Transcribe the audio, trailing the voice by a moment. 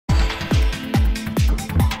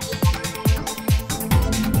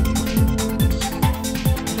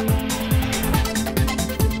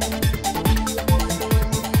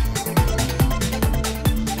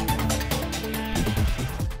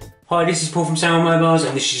Hi, this is Paul from Salmon Mobiles,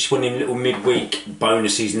 and this is just one of them little midweek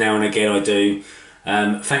bonuses now and again I do.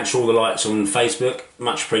 Thanks for all the likes on Facebook,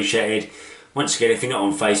 much appreciated. Once again, if you're not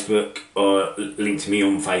on Facebook, or link to me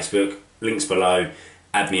on Facebook, links below,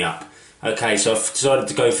 add me up. Okay, so I've decided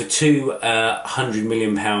to go for two £100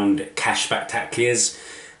 million cash spectaculars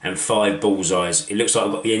and 5 bullseyes. It looks like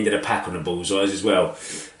I've got the end of the pack on the bullseyes as well.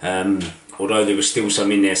 Although there was still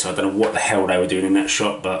some in there, so I don't know what the hell they were doing in that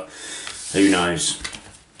shot, but who knows.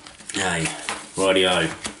 Hey, rightio,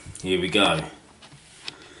 here we go.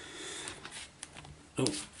 Oh.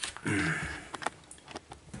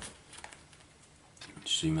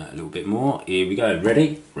 Zoom out a little bit more. Here we go.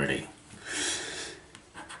 Ready? Ready.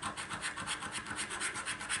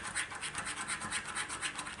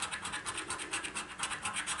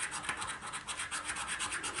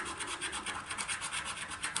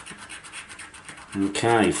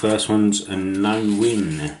 Okay, first one's a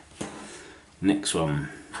no-win. Next one.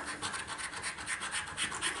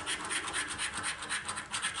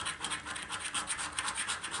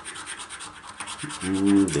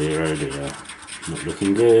 Dear, oh dear. Not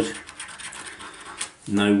looking good.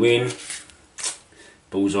 No win.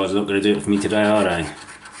 Bullseyes are not going to do it for me today, are they?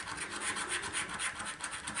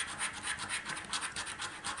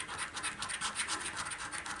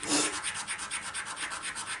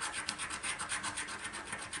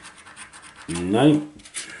 No.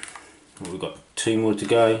 Well, we've got 2 more to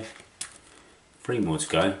go. 3 more to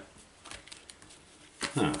go.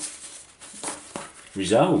 Oh.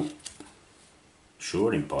 Result.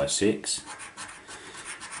 Sure, I didn't buy 6.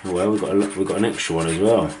 Oh well, we've got an extra one as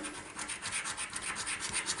well.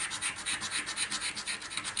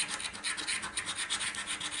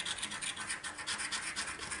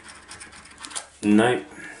 No.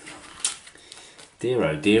 Dear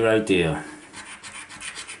oh dear oh dear.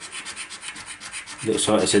 Looks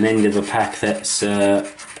like it's an end of a pack that's not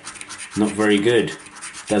very good.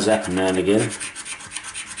 Does happen now and again.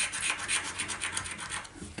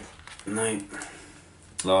 No.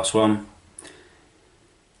 Last one.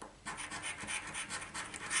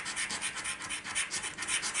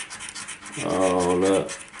 Oh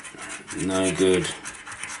look, no good.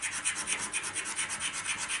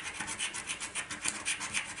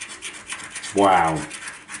 Wow.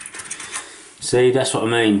 See, that's what I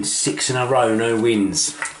mean. 6 in a row, no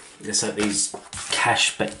wins. Let's hope these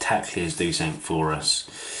cash spectaculars do something for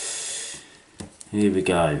us. Here we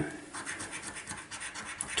go.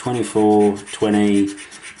 24, 20,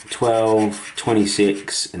 12,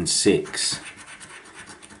 26 and 6.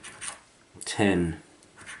 10,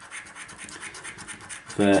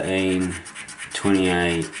 13,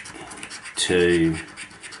 28, 2,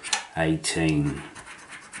 18,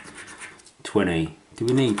 20. Do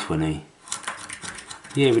we need 20?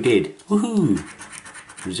 Yeah, we did. Woohoo!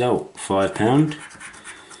 Result, £5.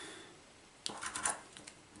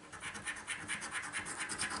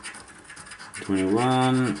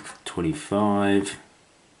 £21, £25.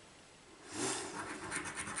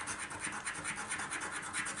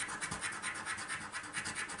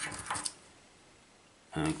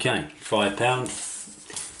 Okay,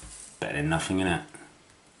 £5. Better than nothing, innit?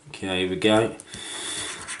 Okay, here we go.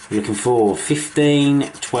 We're looking for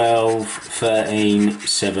 15, 12, 13,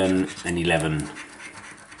 7 and 11.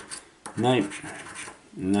 Nope.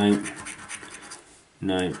 Nope.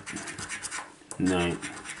 Nope. Nope.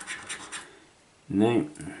 Nope.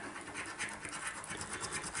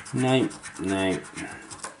 Nope. Nope.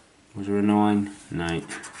 Was there a 9? No.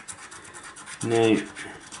 No.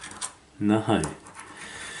 No.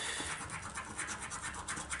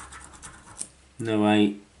 No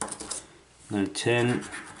 8. No 10.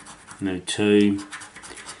 No 2.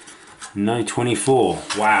 No 24.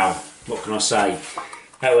 Wow. What can I say?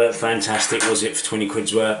 That worked fantastic, was it, for 20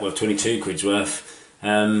 quid's worth? Well, 22 quid's worth.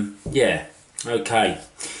 Yeah. Okay.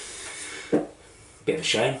 Bit of a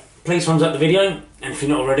shame. Please thumbs up the video, and if you're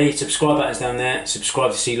not already, subscribe button's down there.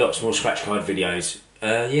 Subscribe to see lots more scratch card videos.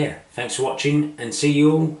 Yeah, thanks for watching, and see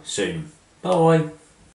you all soon. Bye.